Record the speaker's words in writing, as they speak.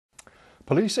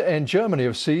Police in Germany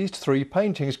have seized 3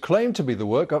 paintings claimed to be the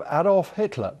work of Adolf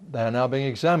Hitler. They are now being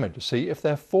examined to see if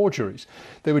they're forgeries.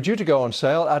 They were due to go on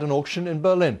sale at an auction in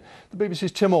Berlin. The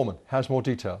BBC's Tim Orman has more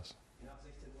details.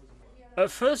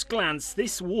 At first glance,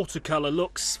 this watercolour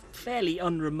looks fairly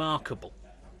unremarkable.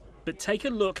 But take a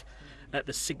look at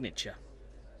the signature.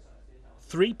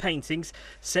 3 paintings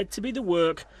said to be the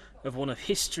work of one of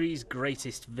history's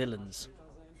greatest villains.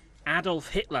 Adolf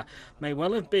Hitler may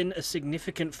well have been a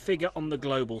significant figure on the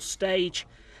global stage,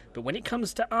 but when it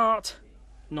comes to art,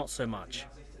 not so much.